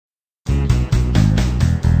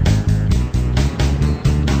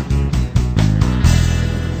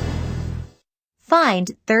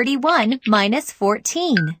Find 31 minus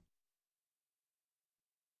 14.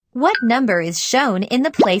 What number is shown in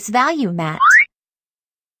the place value mat?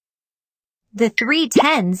 The 3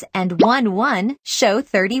 tens and 1 1 show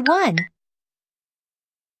 31.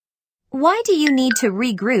 Why do you need to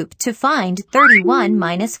regroup to find 31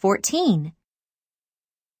 minus 14?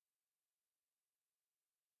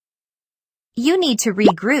 You need to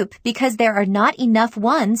regroup because there are not enough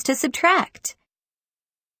ones to subtract.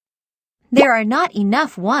 There are not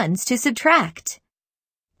enough ones to subtract.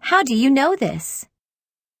 How do you know this?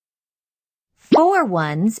 4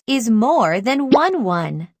 ones is more than 1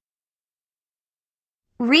 1.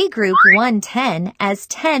 Regroup 1 10 as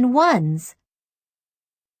 10 ones.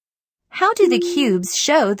 How do the cubes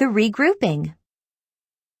show the regrouping?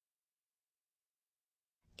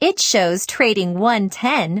 It shows trading 1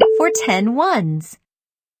 10 for 10 ones.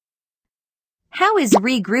 How is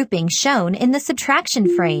regrouping shown in the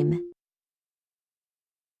subtraction frame?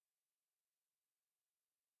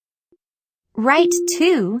 Write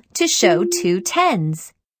 2 to show 2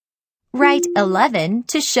 tens. Write 11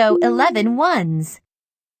 to show 11 ones.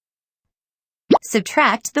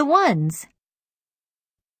 Subtract the ones.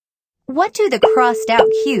 What do the crossed out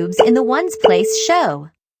cubes in the ones place show?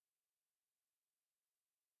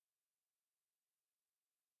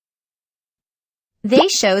 They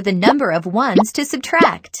show the number of ones to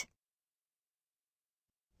subtract.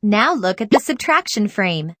 Now look at the subtraction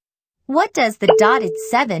frame. What does the dotted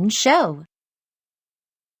 7 show?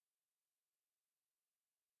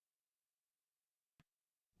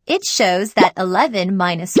 It shows that 11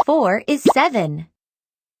 minus 4 is 7.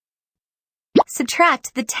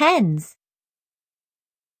 Subtract the tens.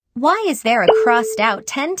 Why is there a crossed out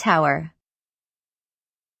 10 tower?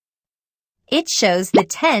 It shows the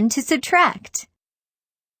 10 to subtract.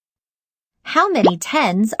 How many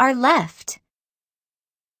tens are left?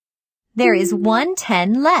 There is 1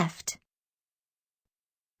 10 left.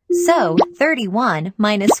 So, 31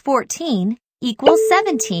 minus 14 equals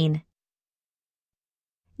 17.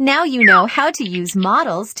 Now you know how to use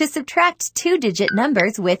models to subtract two-digit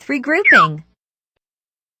numbers with regrouping.